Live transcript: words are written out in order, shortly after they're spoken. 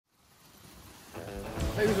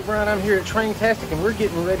Hey, this is Brian. I'm here at Traintastic, and we're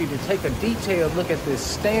getting ready to take a detailed look at this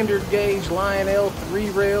standard gauge Lionel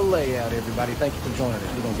 3-rail layout, everybody. Thank you for joining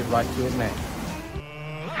us. We're going to get right to it now.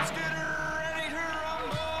 Let's get ready to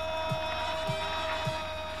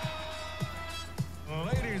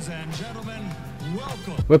rumble! Ladies and gentlemen,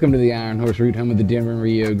 welcome. Welcome to the Iron Horse route, home of the Denver and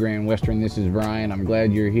Rio Grand Western. This is Brian. I'm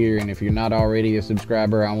glad you're here, and if you're not already a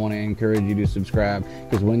subscriber, I want to encourage you to subscribe,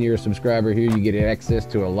 because when you're a subscriber here, you get access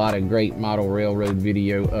to a lot of great model railroad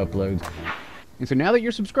video uploads. And so now that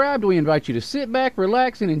you're subscribed, we invite you to sit back,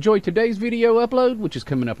 relax, and enjoy today's video upload, which is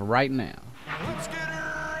coming up right now. Let's get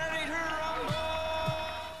ready to rumble!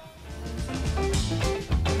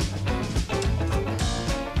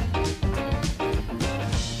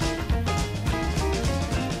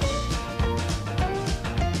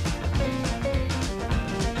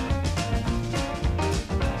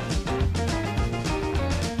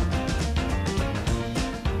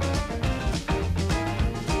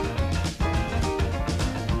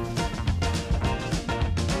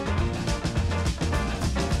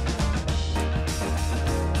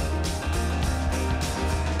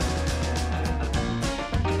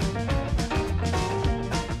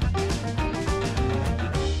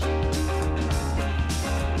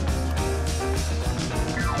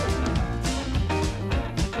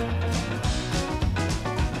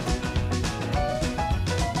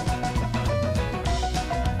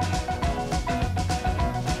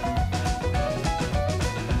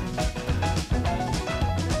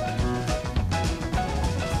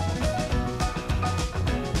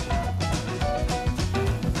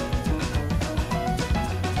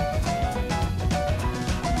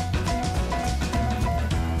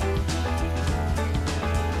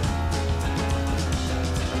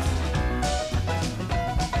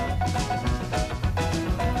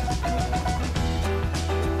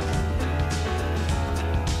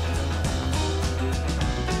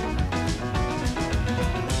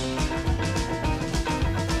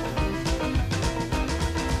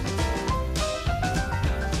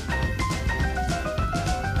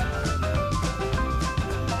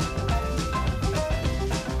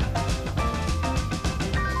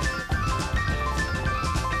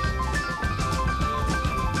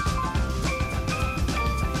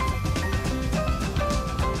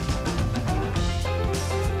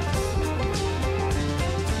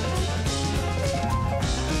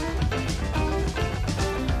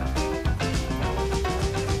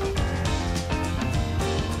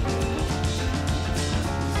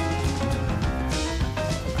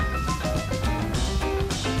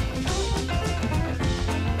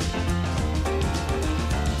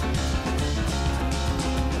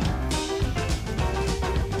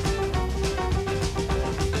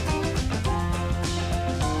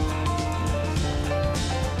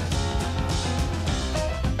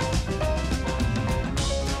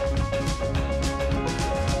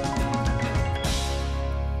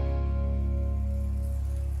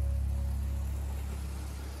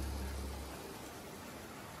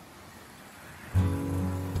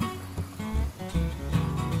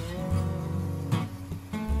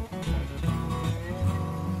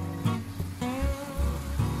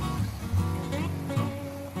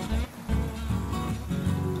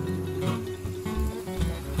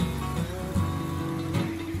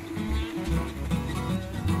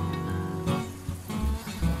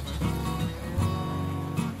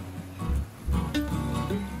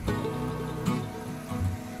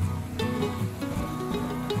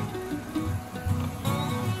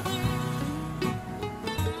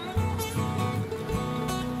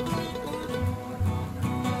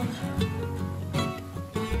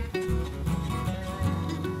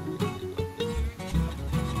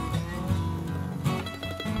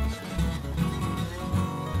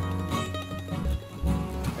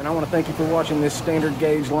 And I want to thank you for watching this standard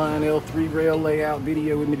gauge Lionel 3-rail layout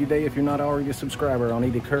video with me today. If you're not already a subscriber, I'll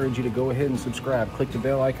need to encourage you to go ahead and subscribe. Click the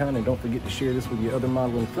bell icon, and don't forget to share this with your other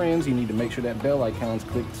modeling friends. You need to make sure that bell icon's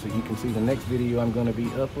clicked so you can see the next video I'm going to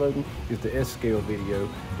be uploading is the S-scale video,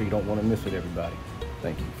 so you don't want to miss it, everybody.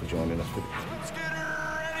 Thank you for joining us for this.